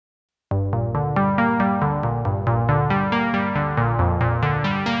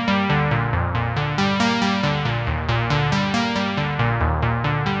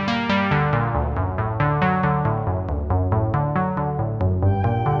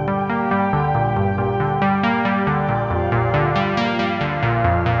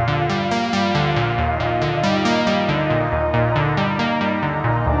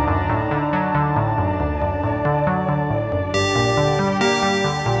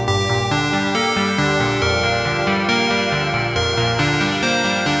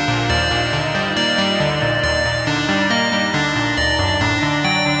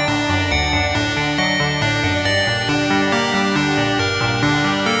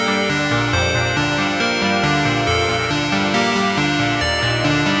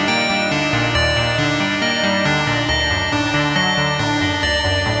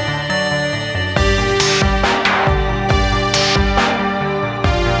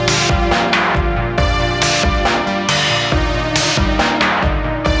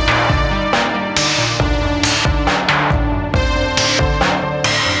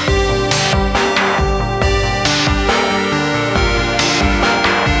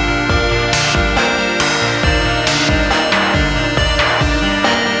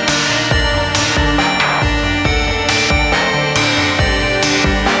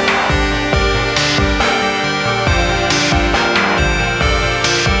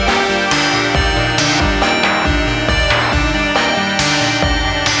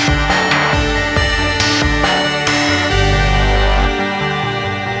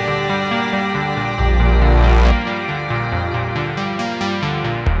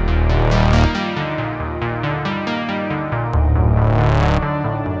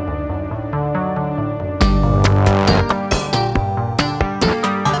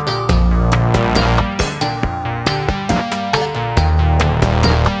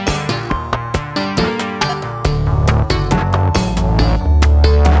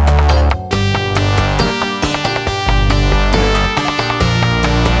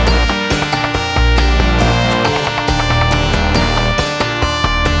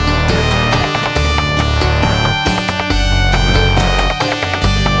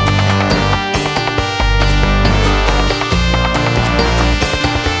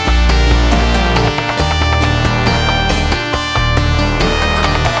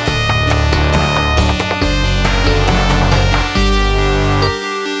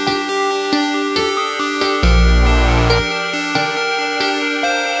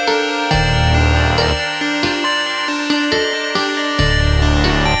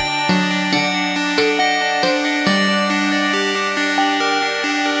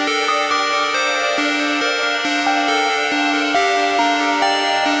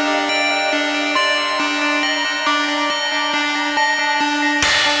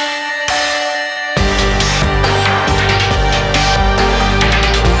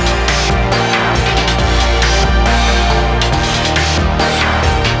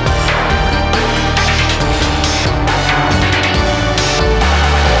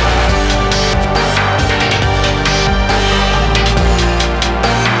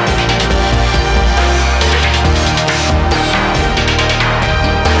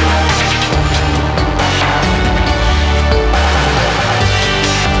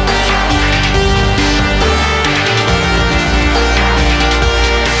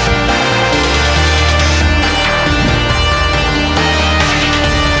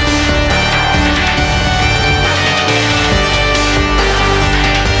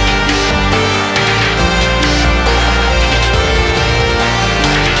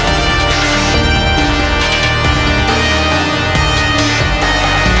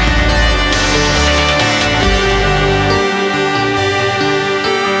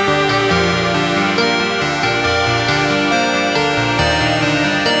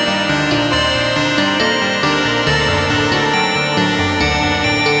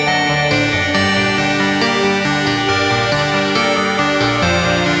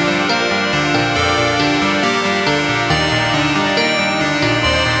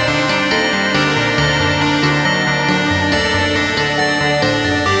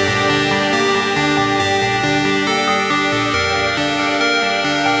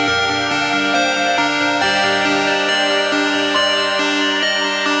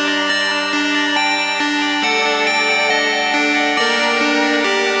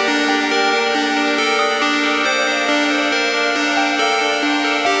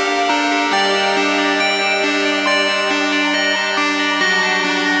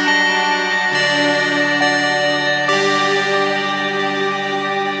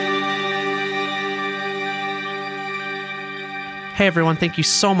Hey everyone, thank you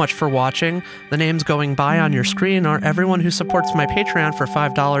so much for watching. The names going by on your screen are everyone who supports my Patreon for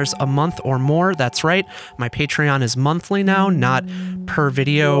 $5 a month or more. That's right, my Patreon is monthly now, not per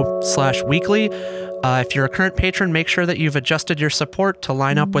video/weekly. If you're a current patron, make sure that you've adjusted your support to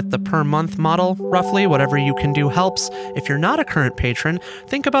line up with the per month model, roughly. Whatever you can do helps. If you're not a current patron,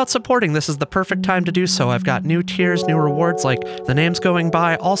 think about supporting. This is the perfect time to do so. I've got new tiers, new rewards like the names going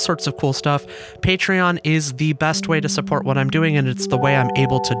by, all sorts of cool stuff. Patreon is the best way to support what I'm doing, and it's the way I'm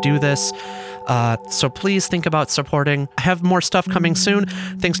able to do this. So please think about supporting. I have more stuff coming soon.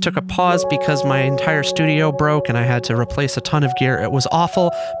 Things took a pause because my entire studio broke and I had to replace a ton of gear. It was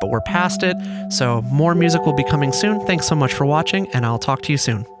awful, but we're past it. So more music will be coming soon. Thanks so much for watching, and I'll talk to you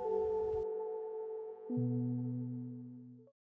soon.